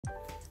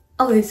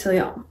Okay, so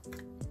y'all,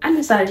 I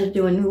decided to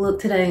do a new look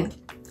today.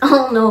 I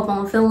don't know if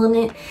I'm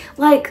feeling it.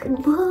 Like,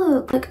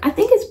 look, like, I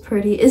think it's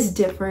pretty, it's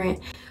different,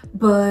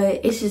 but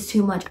it's just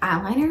too much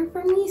eyeliner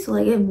for me. So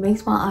like, it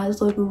makes my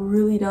eyes look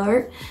really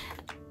dark.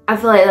 I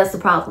feel like that's the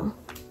problem.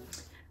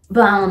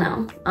 But I don't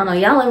know,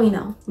 y'all let me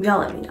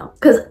know.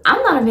 Cause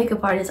I'm not a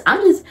makeup artist,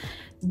 I'm just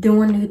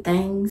doing new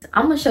things.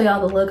 I'm gonna show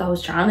y'all the look I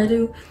was trying to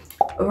do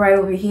right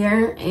over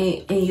here,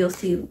 and you'll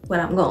see what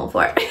I'm going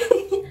for.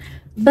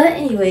 But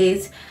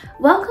anyways,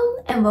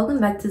 welcome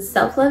back to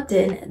Self Love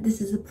Den.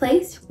 This is a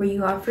place where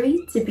you are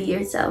free to be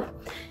yourself.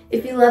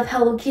 If you love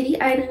Hello Kitty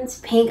items,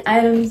 pink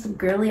items,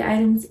 girly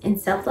items,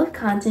 and self-love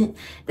content,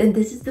 then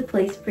this is the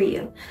place for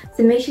you.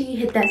 So make sure you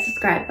hit that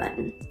subscribe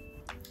button.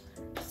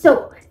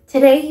 So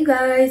today, you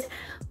guys,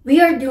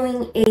 we are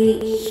doing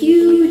a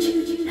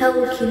huge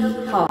Hello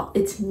Kitty haul.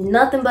 It's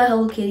nothing but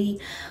Hello Kitty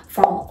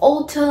from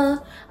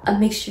Ulta, a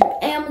mixture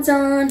of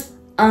Amazon.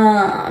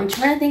 I'm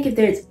trying to think if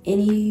there's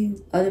any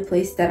other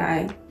place that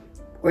I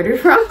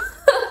ordered from.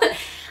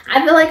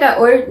 I feel like I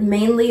ordered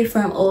mainly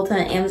from Ulta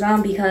and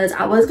Amazon because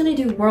I was gonna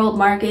do World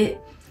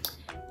Market.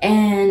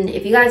 And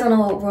if you guys don't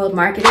know what World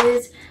Market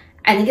is,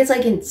 I think it's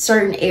like in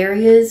certain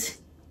areas.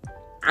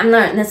 I'm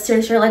not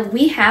necessarily sure. Like,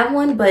 we have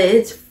one, but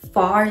it's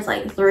far. It's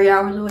like 3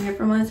 hours away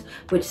from us,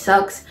 which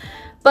sucks.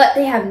 But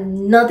they have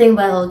nothing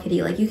but Hello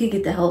Kitty. Like, you could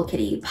get the Hello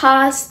Kitty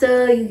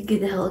pasta, you could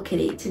get the Hello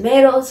Kitty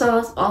tomato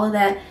sauce, all of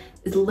that.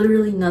 Is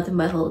literally nothing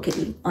but Hello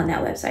Kitty on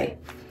that website.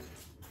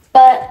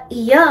 But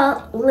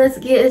yeah, let's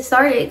get it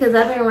started because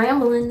I've been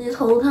rambling this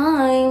whole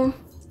time.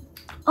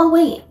 Oh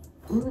wait,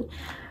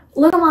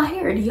 look at my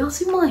hair. Do y'all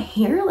see my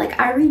hair? Like,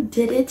 I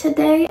redid it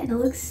today and it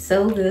looks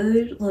so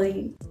good.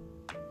 Like,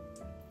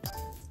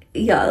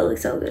 yeah, it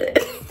looks so good.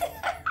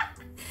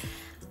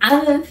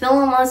 I've been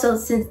feeling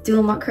myself since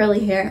doing my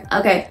curly hair.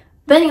 Okay,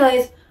 but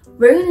anyways,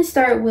 we're gonna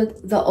start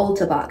with the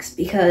Ulta box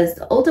because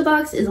the Ulta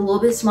box is a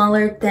little bit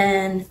smaller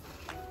than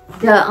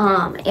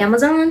the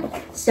Amazon.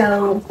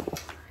 So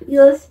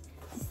yes,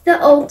 it's the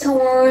Ulta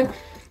one.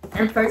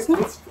 And first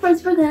things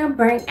first, we're gonna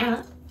bring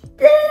out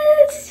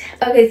this.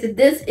 Okay, so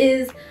this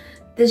is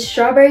the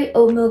strawberry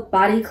oat milk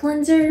body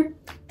cleanser,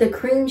 the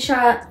cream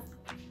shot.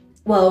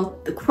 Well,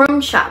 the crumb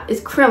shop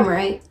is crumb,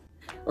 right?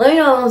 Let me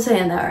know if I'm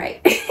saying that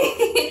right.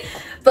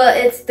 But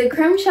it's the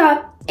crumb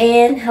shop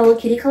and Hello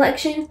Kitty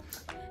collection.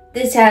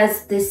 This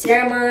has the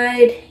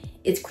ceramide,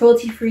 it's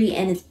cruelty free,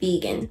 and it's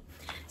vegan.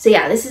 So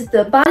yeah, this is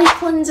the body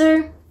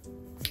cleanser,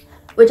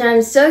 which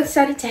I'm so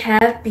excited to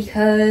have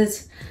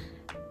because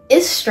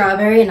it's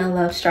strawberry and I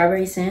love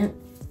strawberry scent.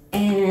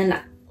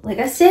 And like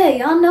I said,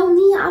 y'all know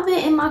me, I've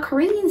been in my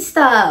Korean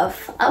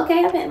stuff.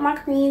 Okay, I've been in my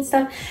Korean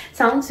stuff,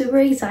 so I'm super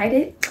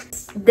excited.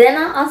 Then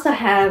I also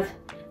have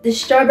the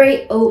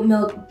strawberry oat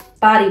milk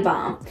body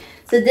balm.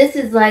 So this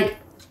is like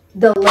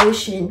the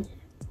lotion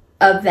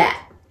of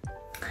that.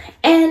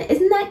 And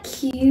isn't that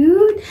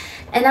cute?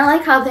 And I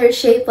like how they're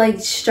shaped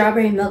like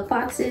strawberry milk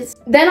boxes.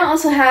 Then I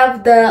also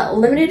have the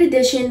limited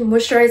edition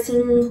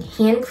moisturizing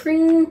hand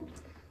cream,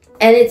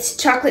 and it's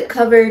chocolate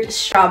covered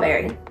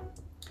strawberry.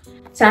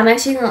 So I'm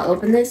actually gonna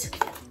open this.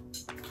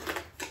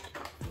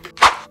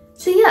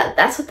 So yeah,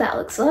 that's what that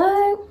looks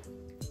like.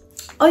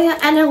 Oh yeah,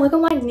 and then look at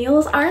my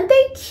nails, aren't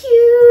they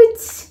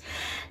cute?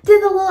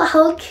 Did the little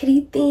Hello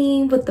Kitty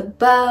theme with the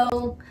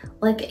bow.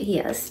 Like,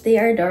 yes, they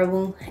are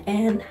adorable,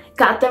 and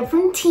got them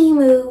from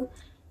Temu.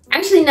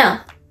 Actually no,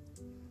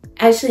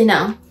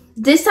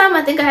 this time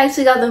I think I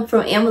actually got them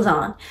from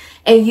Amazon,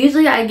 and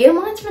usually I get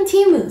mine from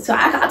Temu, so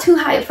I got too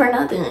hyped for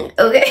nothing.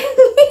 Okay.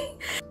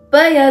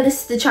 But yeah,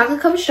 this is the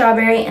chocolate covered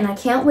strawberry, and I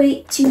can't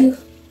wait to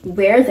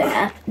wear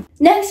that.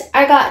 Next,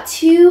 I got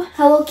two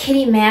Hello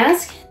Kitty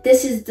masks.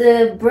 This is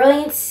the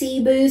Brilliant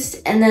Sea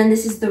Boost, and then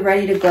this is the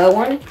Ready to Glow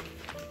one.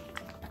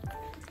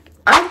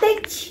 Aren't they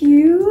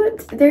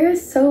cute? They're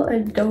so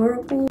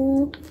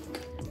adorable.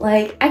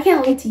 Like, I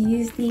can't wait to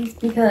use these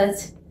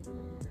because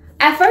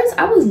at first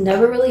I was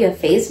never really a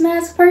face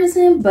mask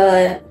person,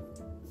 but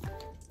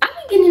I've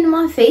been getting into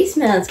my face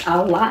mask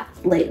a lot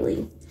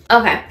lately.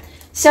 Okay,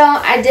 so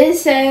I did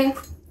say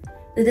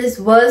that this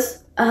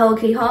was a Hello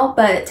Kitty haul,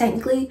 but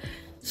technically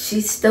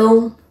she's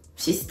still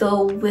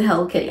with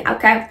Hello Kitty.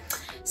 Okay,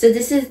 so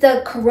this is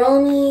the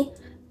Coroni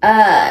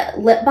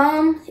lip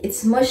balm.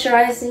 It's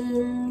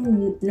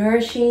moisturizing,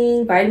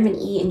 nourishing, vitamin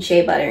E, and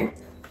shea butter.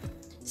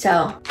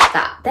 So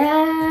got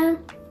that,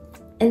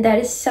 and that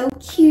is so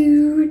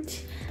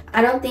cute.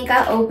 I don't think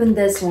I opened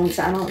this one,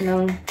 so I don't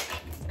know.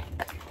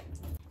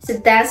 So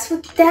that's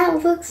what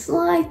that looks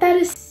like. That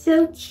is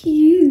so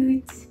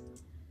cute.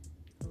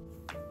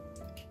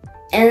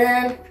 And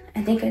then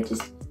I think I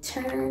just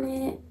turn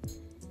it.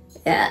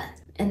 Yeah,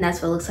 and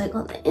that's what it looks like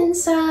on the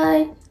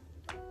inside.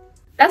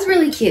 That's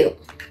really cute.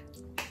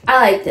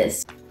 I like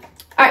this.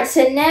 All right,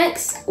 so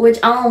next, which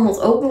I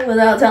almost opened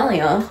without telling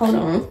y'all. Hold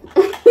on.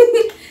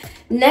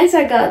 Next,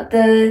 I got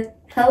the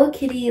Hello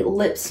Kitty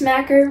Lip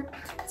Smacker.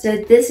 So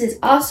this is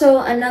also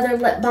another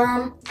lip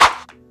balm.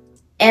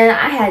 And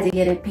I had to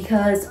get it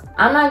because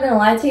I'm not gonna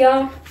lie to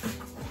y'all.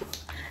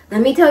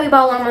 Let me tell you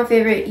about one of my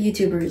favorite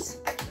YouTubers.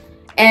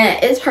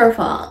 And it's her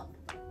fault.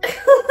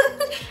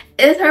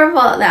 it's her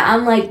fault that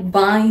I'm like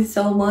buying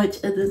so much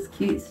of this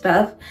cute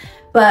stuff.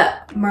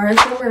 But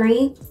Marissa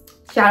Marie,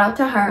 shout out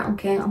to her.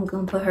 Okay, I'm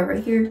gonna put her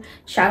right here.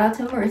 Shout out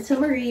to Marissa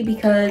Marie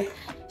because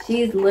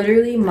she's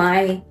literally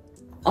my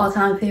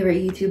all-time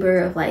favorite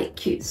YouTuber of like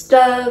cute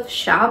stuff,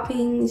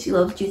 shopping. She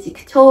loves Juicy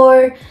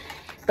Couture.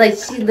 Like,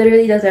 she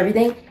literally does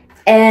everything.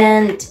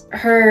 And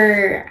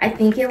her, I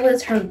think it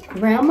was her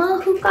grandma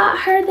who got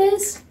her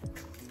this.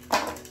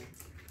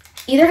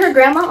 Either her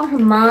grandma or her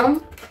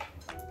mom.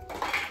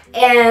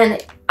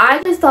 And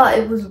I just thought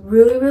it was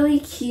really, really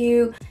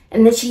cute.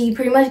 And then she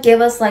pretty much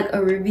gave us like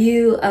a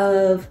review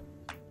of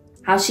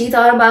how she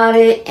thought about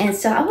it. And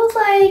so I was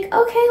like,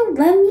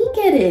 okay, let me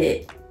get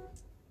it.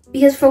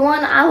 Because for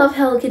one, I love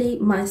Hello Kitty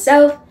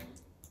myself.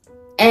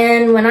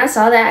 And when I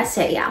saw that, I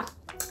said, yeah,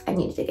 I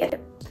need to get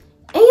it.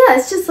 And yeah,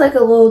 it's just like a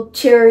little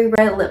cherry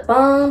red lip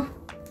balm.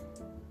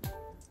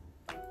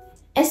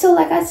 And so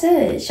like I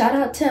said, shout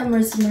out to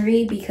Marissa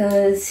Marie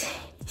because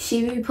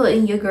she be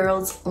putting your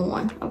girls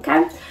on,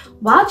 okay?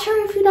 Watch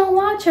her if you don't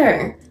watch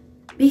her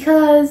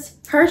because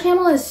her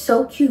channel is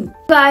so cute.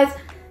 Guys,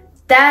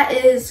 that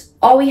is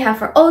all we have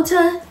for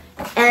Ulta.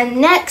 And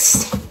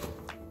next,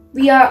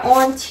 we are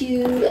on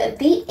to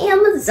the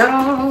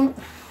Amazon.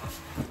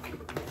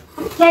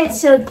 Okay,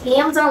 so the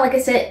Amazon, like I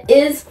said,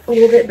 is a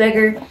little bit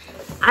bigger.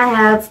 I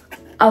have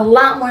a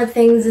lot more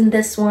things in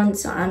this one,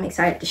 so I'm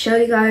excited to show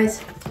you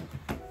guys.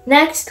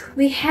 Next,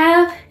 we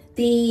have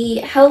the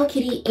Hello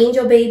Kitty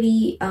Angel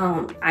Baby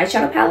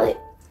eyeshadow palette,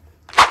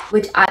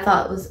 which I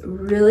thought was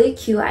really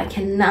cute. I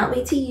cannot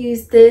wait to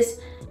use this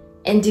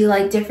and do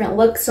like different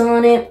looks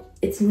on it.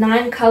 It's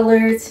 9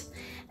 colors,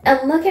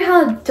 and look at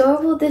how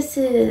adorable this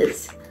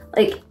is.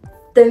 Like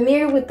the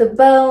mirror with the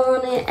bow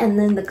on it, and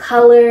then the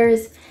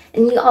colors.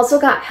 And you also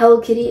got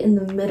Hello Kitty in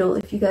the middle,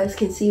 if you guys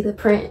can see the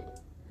print.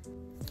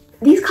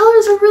 These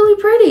colors are really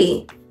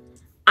pretty.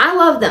 I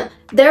love them.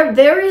 They're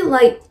very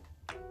like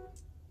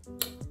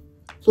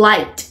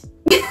light.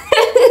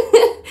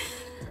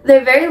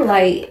 They're very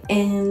light,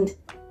 and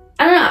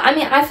I don't know. I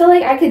mean, I feel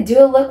like I could do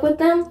a look with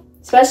them,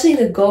 especially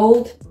the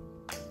gold.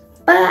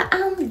 But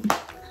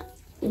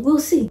we'll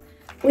see.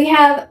 We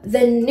have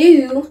the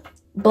new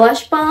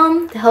blush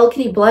balm, the Hello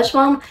Kitty blush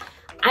balm.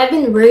 I've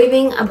been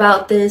raving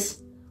about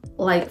this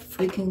like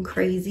freaking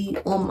crazy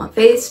on my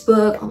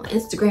Facebook, on my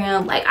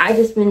Instagram. Like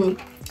I've been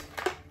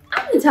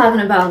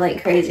talking about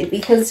like crazy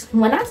because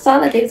when I saw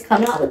that they was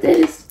coming out with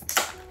this,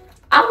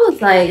 I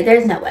was like,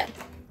 there's no way.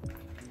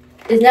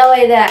 There's no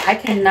way that I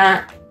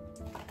cannot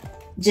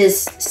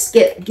just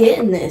skip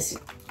getting this.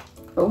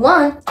 For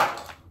one,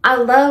 I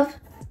love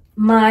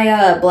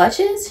my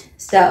blushes,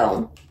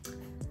 so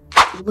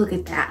look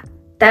at that.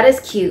 That is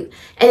cute.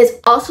 And it's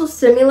also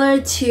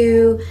similar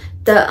to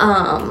the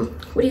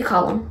what do you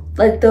call them?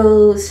 Like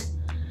those,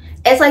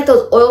 it's like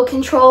those oil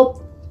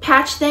control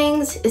patch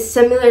things. It's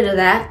similar to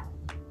that.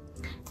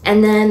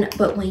 And then,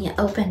 but when you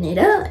open it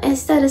up,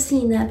 instead of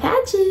seeing the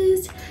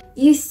patches,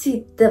 you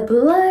see the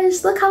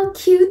blush. Look how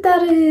cute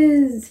that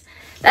is.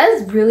 That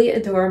is really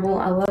adorable.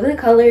 I love the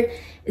color.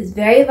 It's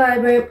very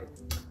vibrant.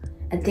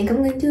 I think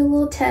I'm gonna do a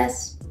little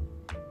test.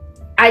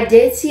 I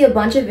did see a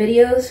bunch of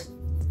videos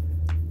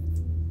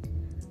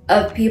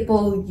of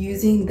people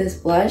using this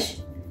blush,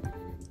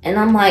 and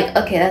I'm like,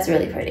 okay, that's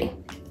really pretty.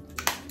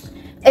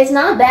 It's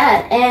not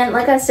bad, and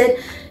like I said,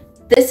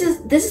 this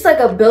is like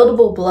a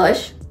buildable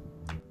blush.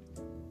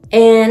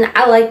 And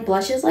I like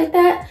blushes like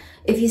that.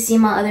 If you see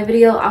my other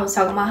video, I was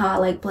talking about how I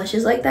like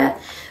blushes like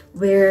that,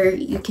 where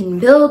you can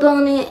build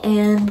on it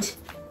and,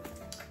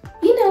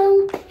 you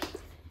know,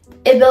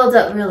 it builds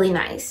up really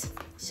nice.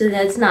 So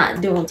that's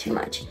not doing too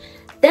much.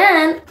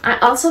 Then I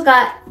also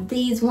got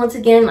these. Once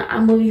again,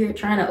 I'm over here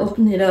trying to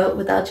open it up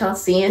without y'all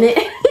seeing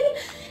it.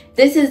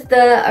 This is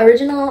the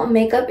original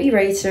makeup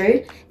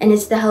eraser, and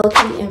it's the Hello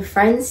Kitty and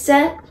Friends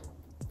set,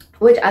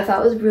 which I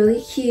thought was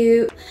really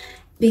cute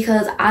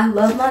because I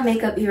love my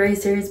makeup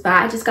erasers, but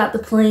I just got the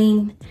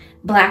plain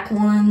black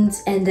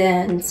ones and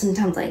then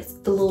sometimes like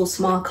the little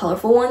small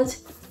colorful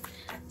ones.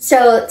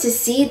 So to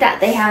see that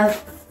they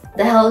have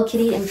the Hello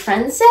Kitty and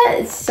Friends set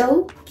is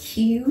so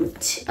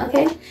cute.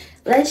 Okay,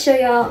 let's show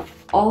y'all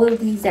all of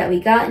these that we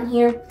got in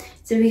here.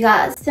 So we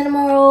got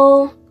cinnamon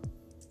roll,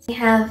 we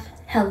have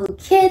Hello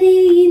Kitty,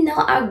 you know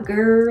our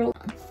girl.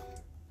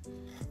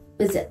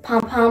 Is it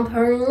Pom Pom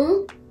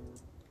Pum?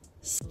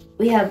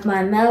 We have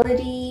My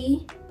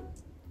Melody.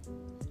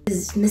 This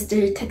is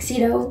Mr.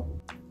 Tuxedo.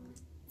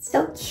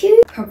 So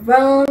cute.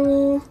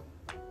 Corona.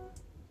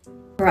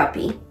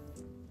 Ruppy.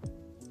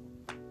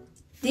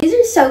 These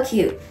are so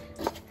cute.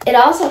 It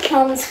also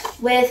comes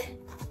with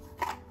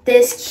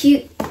this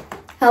cute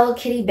Hello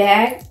Kitty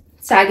bag.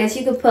 So I guess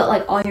you could put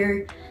like all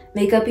your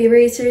makeup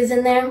erasers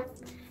in there.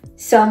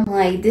 So I'm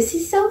like, this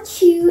is so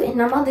cute,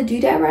 and I'm about to do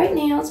that right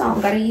now. So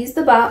I'm gonna use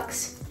the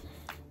box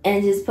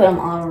and just put them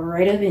all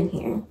right up in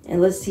here.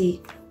 And let's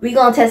see. We're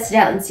gonna test it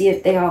out and see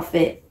if they all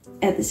fit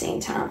at the same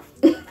time.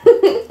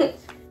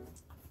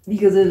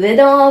 Because if it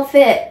don't all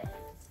fit,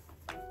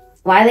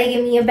 why they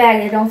give me a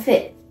bag that don't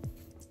fit?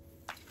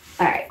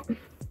 All right.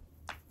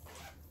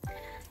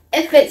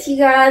 It fits, you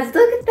guys.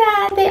 Look at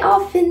that. They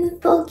all fit in this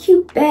little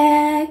cute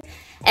bag.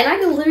 And I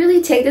can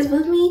literally take this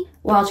with me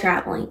while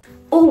traveling.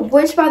 Oh,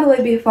 which, by the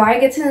way, before I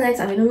get to the next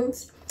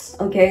items,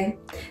 okay,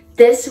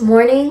 this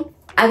morning,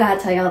 I gotta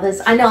tell y'all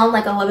this. I know I'm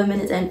like 11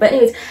 minutes in, but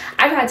anyways,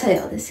 I gotta tell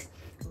y'all this.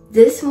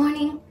 This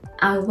morning,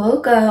 I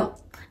woke up,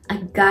 I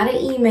got an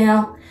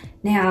email.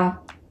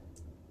 Now,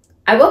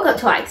 I woke up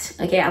twice,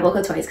 okay? I woke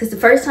up twice, because the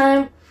first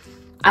time,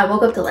 I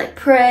woke up to like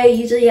pray.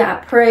 Usually I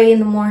pray in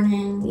the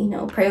morning, you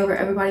know, pray over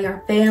everybody,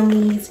 our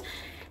families.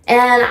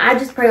 And I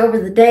just pray over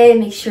the day,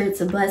 make sure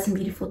it's a blessed and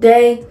beautiful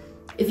day.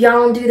 If y'all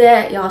don't do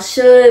that, y'all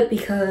should,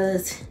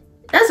 because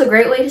that's a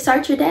great way to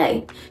start your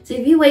day. So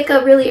if you wake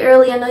up really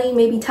early, I know you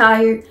may be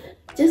tired,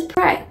 just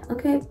pray,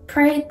 okay?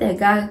 Pray that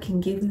God can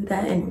give you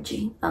that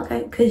energy,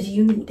 okay? Because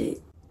you need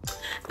it.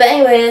 But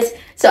anyways,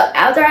 so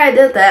after I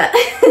did that,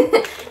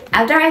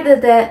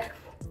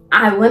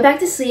 I went back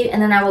to sleep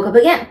and then I woke up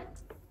again.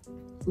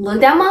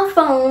 Looked at my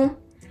phone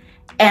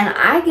and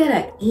I get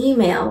an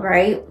email,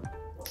 right?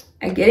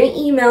 I get an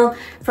email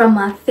from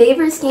my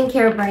favorite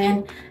skincare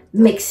brand,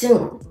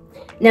 Mixsoon.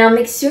 Now,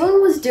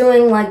 Mixsoon was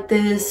doing like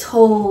this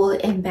whole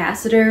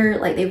ambassador,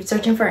 like they were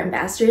searching for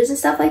ambassadors and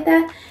stuff like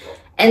that.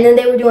 And then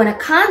they were doing a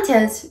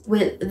contest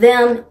with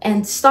them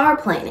and Star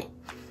Planet.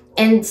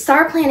 And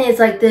Star Planet is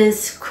like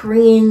this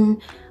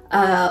Korean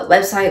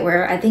website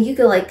where I think you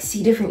could like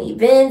see different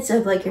events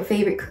of like your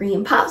favorite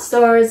Korean pop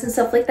stars and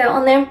stuff like that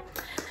on there.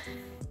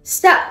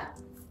 So,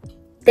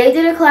 they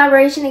did a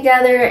collaboration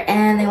together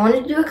and they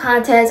wanted to do a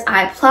contest.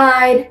 I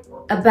applied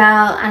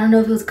about, I don't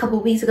know if it was a couple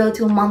weeks ago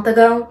to a month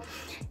ago.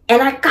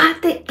 And I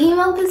got the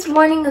email this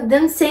morning of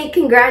them saying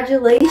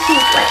congratulations. Like,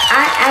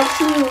 I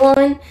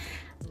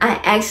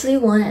actually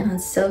won and I'm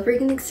so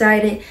freaking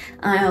excited.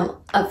 I am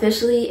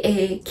officially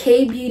a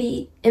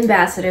K-beauty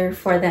ambassador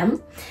for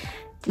them.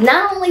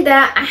 Not only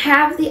that, I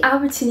have the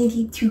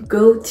opportunity to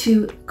go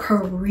to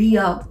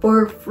Korea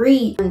for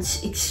free. I'm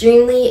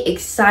extremely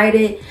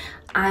excited.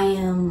 I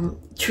am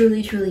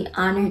truly, truly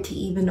honored to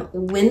even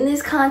win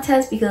this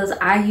contest because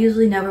I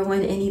usually never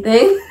win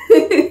anything.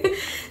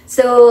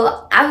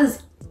 So I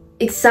was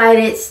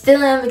excited,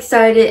 still am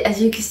excited.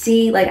 As you can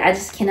see, like I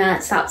just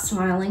cannot stop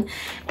smiling.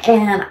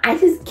 And I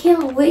just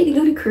can't wait to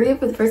go to Korea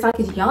for the first time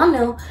because y'all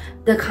know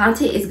the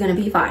content is gonna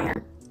be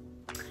fire.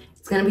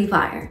 It's gonna be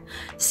fire.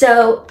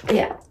 So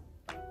yeah,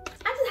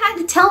 I just had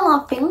to tell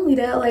my family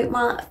that, like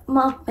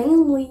my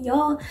family,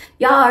 y'all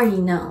already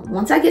know.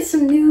 Once I get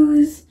some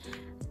news,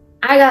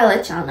 I gotta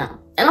let y'all know.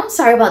 And I'm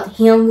sorry about the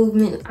hand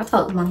movement. I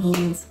talk with my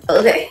hands.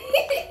 Okay.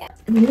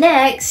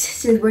 Next,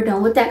 since we're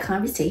done with that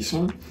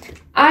conversation,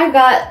 I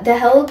got the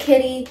Hello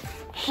Kitty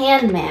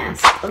hand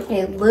mask.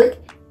 Okay, look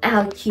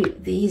how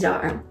cute these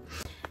are.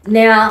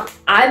 Now,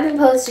 I've been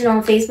posting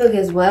on Facebook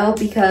as well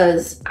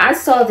because I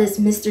saw this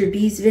Mr.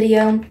 Beast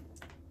video.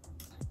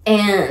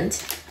 And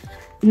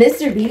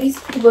Mr.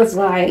 Beast was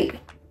like,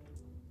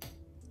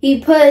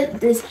 he put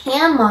this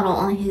hand model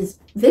on his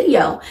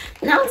video.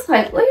 And I was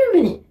like, wait a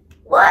minute,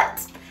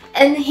 what?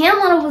 And the hand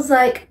model was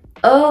like,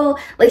 oh,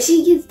 like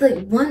she gets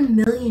like $1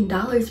 million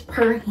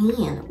per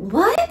hand.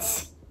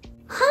 What?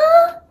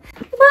 Huh?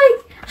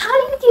 Like, how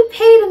do you get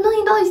paid $1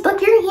 million? Like,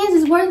 your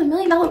hands is worth $1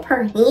 million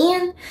per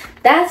hand?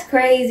 That's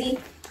crazy.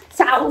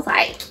 So I was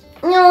like,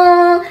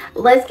 no,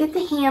 let's get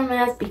the hand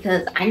mask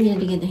because I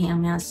needed to get the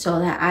hand mask so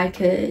that I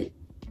could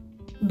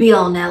be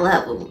on that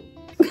level.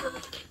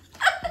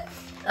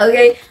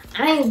 Okay,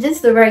 I ain't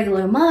just a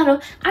regular model.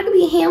 I could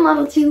be a hand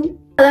model too.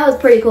 That was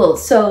pretty cool.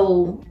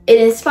 So it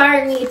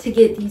inspired me to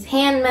get these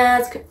hand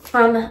masks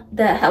from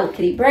the Hello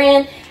Kitty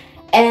brand.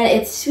 And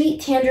it's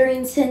sweet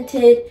tangerine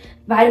scented,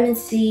 vitamin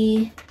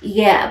C.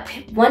 Yeah,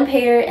 one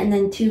pair and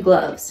then 2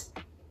 gloves.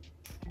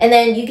 And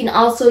then you can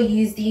also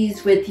use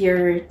these with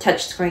your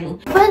touch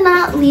screen. But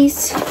not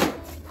least,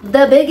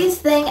 the biggest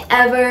thing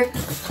ever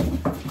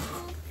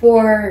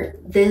for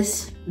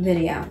this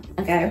video,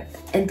 okay?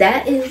 And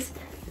that is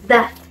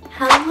the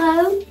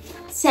Hello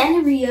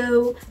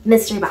Sanrio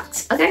mystery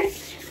box, okay?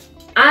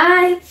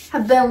 I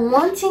have been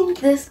wanting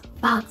this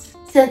box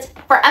since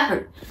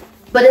forever.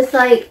 But it's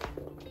like,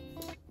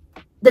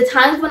 the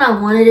times when I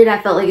wanted it,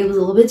 I felt like it was a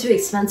little bit too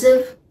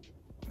expensive.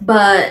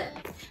 But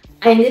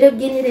I ended up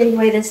getting it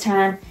anyway this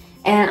time.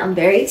 And I'm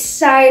very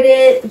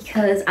excited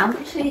because I'm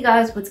going to show you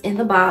guys what's in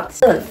the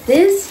box. Look,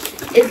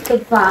 this is the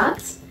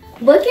box.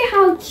 Look at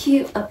how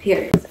cute up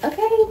here is,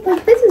 okay?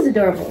 Like, this is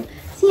adorable.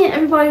 Seeing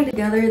everybody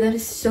together, that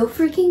is so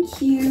freaking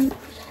cute.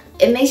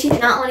 It makes you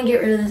not want to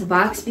get rid of this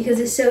box because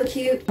it's so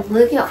cute.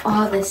 Look at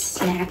all the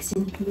snacks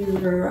in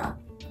here.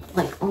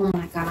 Like, oh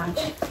my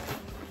gosh.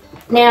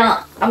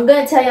 Now, I'm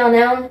going to tell y'all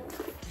now,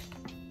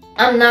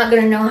 I'm not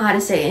going to know how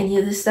to say any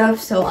of this stuff,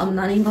 so I'm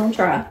not even going to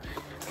try.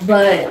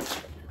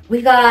 But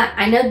we got,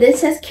 I know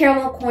this says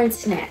caramel corn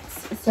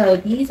snacks. So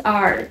these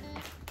are,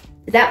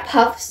 is that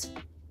puffs?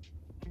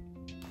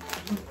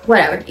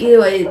 Whatever.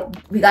 Either way,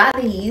 we got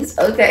these,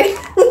 okay?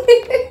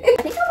 I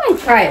think I might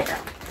try it though.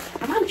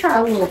 I might try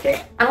a little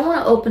bit. I don't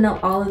want to open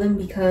up all of them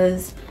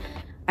because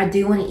I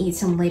do want to eat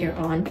some later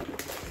on.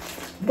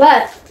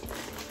 But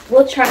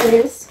we'll try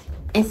this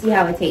and see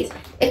how it tastes.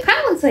 It kind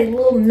of looks like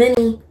little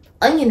mini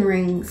onion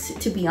rings,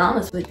 to be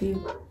honest with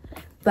you.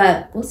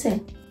 But we'll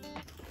see.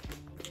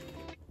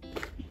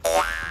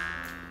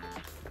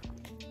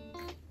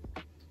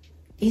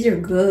 These are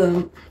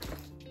good.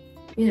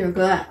 These are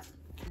good.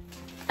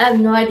 I have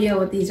no idea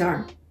what these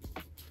are.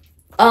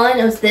 All I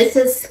know is this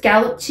is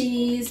scallop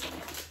cheese.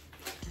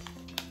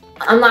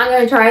 I'm not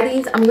gonna try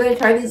these. I'm gonna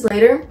try these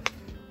later.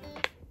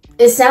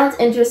 It sounds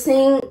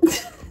interesting,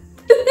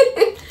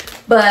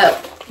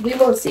 but we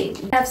will see.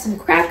 We have some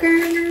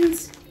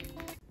crackers,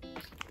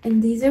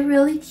 and these are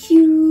really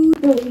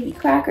cute little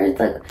crackers.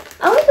 Like,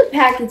 I like the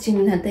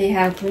packaging that they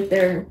have with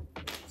their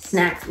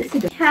snacks. We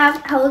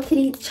have Hello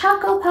Kitty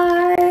Choco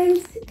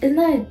Pies. Isn't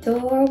that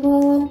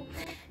adorable?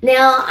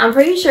 Now, I'm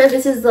pretty sure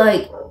this is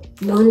like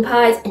moon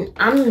pies, and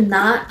I'm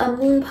not a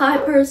moon pie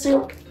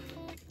person.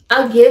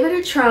 I'll give it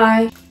a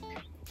try.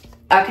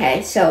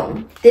 Okay,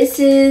 so this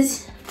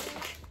is,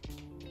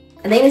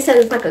 I think it said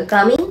it's like a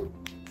gummy.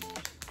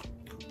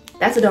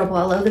 That's adorable.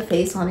 I love the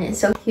face on it. It's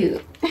so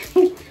cute.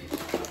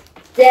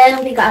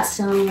 Then we got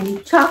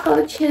some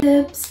chocolate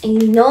chips,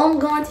 and you know I'm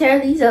gonna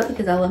tear these up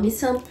because I love me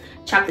some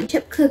chocolate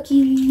chip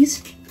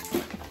cookies.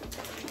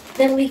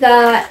 Then we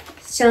got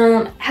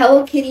some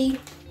Hello Kitty.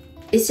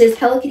 It says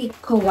Hello Kitty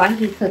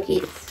Kawaii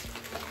cookies.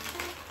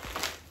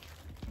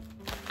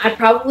 I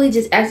probably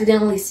just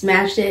accidentally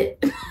smashed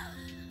it.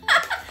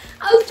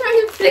 I was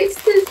trying to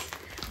fix this.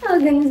 Oh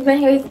goodness, but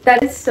anyways,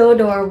 that is so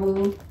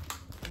adorable.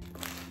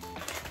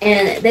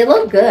 And they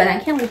look good. I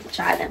can't wait to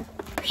try them.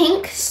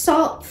 Pink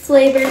salt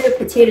flavored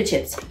potato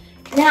chips.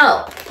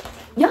 Now,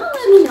 y'all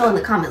let me know in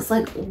the comments,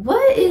 like,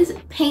 what is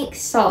pink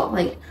salt?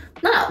 Like,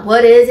 not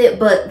what is it,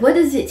 but what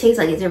does it taste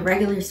like? Is it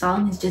regular salt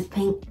and it's just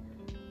pink?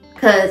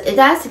 Because if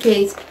that's the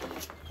case,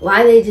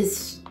 why they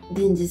just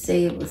didn't just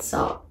say it was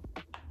salt?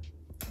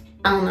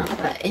 I don't know,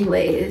 but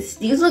anyways,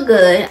 these look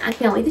good. I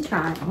can't wait to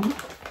try them.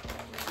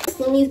 I've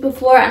seen these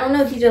before. I don't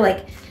know if these are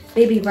like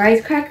maybe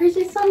rice crackers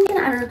or something.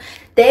 I don't know.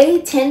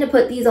 They tend to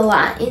put these a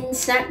lot in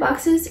snack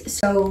boxes,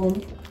 so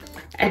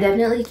I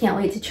definitely can't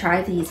wait to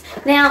try these.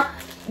 Now,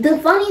 the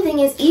funny thing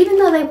is, even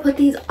though they put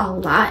these a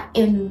lot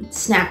in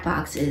snack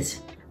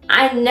boxes,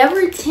 I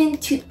never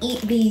tend to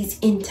eat these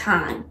in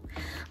time.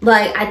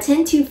 Like, I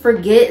tend to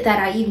forget that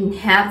I even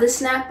have the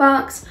snack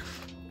box,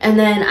 and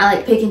then I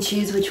like pick and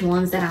choose which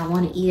ones that I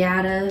want to eat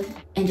out of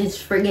and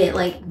just forget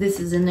like this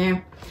is in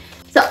there.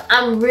 So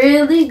I'm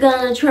really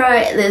gonna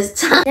try it this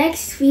time.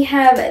 Next we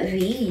have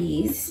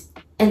these,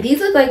 and these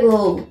look like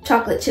little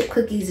chocolate chip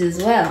cookies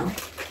as well.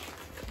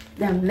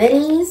 They're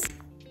minis.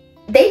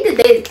 They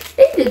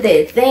did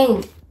their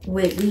thing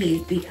with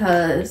these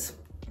because,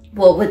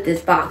 well, with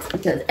this box,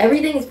 because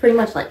everything is pretty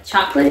much like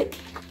chocolate.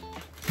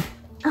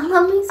 I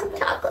love me some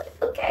chocolate,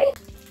 okay?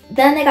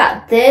 Then they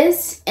got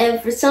this,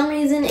 and for some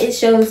reason it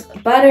shows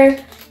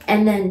butter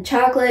and then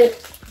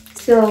chocolate.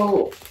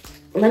 So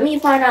let me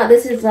find out.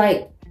 This is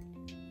like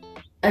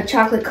a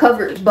chocolate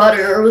covered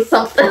butter or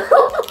something.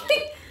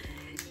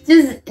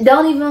 Just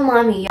don't even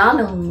mind me. Y'all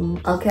know me,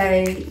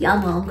 okay?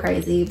 Y'all know I'm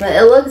crazy, but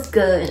it looks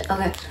good,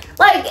 okay?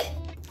 Like,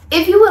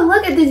 if you would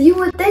look at this, you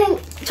would think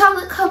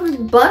chocolate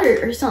covered butter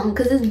or something,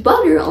 because it's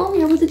butter on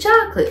here with the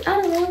chocolate.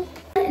 I don't know.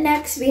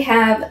 Next we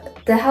have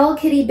the Hello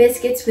Kitty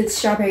biscuits with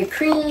strawberry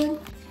cream.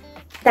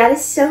 That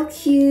is so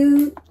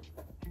cute.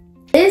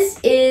 This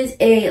is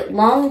a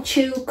long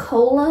chew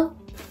cola.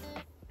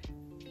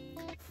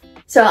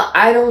 So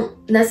I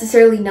don't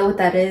necessarily know what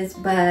that is,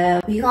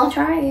 but we gonna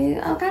try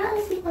it,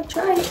 okay? We gonna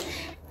try it.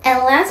 And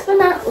last but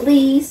not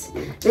least,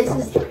 this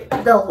is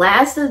the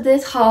last of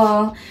this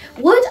haul,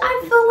 which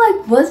I feel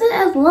like wasn't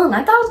as long.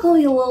 I thought it was gonna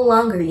be a little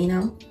longer, you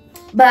know?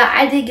 But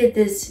I did get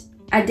this,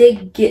 I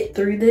did get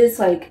through this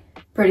like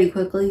pretty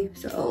quickly,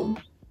 so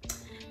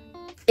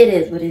it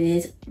is what it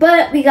is.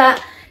 But we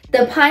got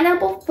the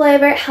pineapple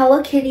flavored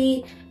Hello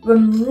Kitty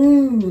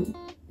Ramoon.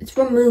 It's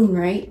Ramoon,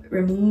 right?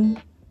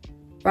 Ramoon.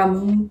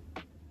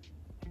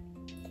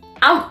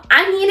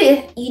 I need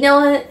it. You know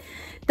what?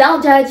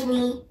 Don't judge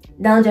me.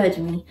 Don't judge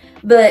me.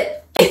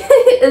 But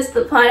it's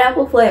the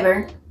pineapple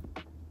flavor.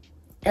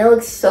 It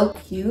looks so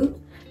cute.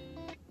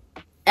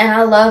 And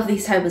I love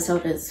these type of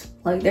sodas.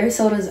 Like, their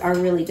sodas are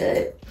really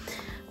good.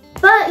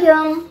 But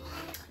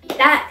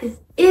that is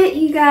it,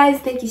 you guys.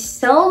 Thank you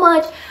so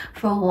much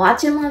for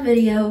watching my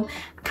video.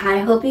 I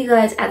hope you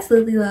guys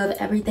absolutely love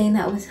everything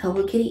that was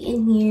Hello Kitty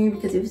in here,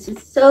 because it was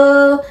just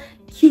so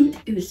cute.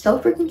 It was so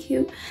freaking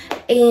cute.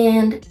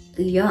 And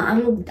yeah,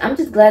 I'm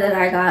just glad that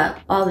I got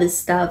all this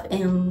stuff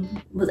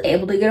and was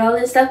able to get all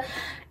this stuff.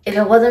 If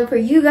it wasn't for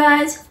you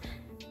guys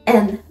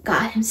and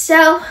God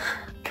himself,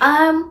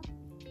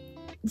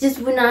 just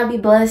would not be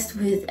blessed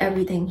with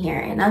everything here.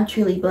 And I'm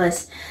truly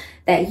blessed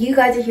that you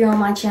guys are here on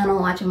my channel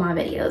watching my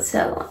videos.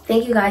 So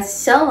thank you guys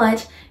so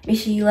much. Make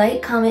sure you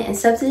like, comment, and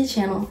sub to the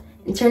channel,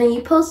 and turn on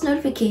your post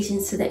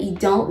notifications so that you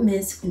don't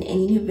miss when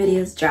any new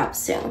videos drop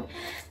soon.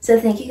 So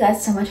thank you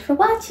guys so much for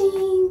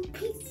watching.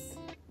 Peace.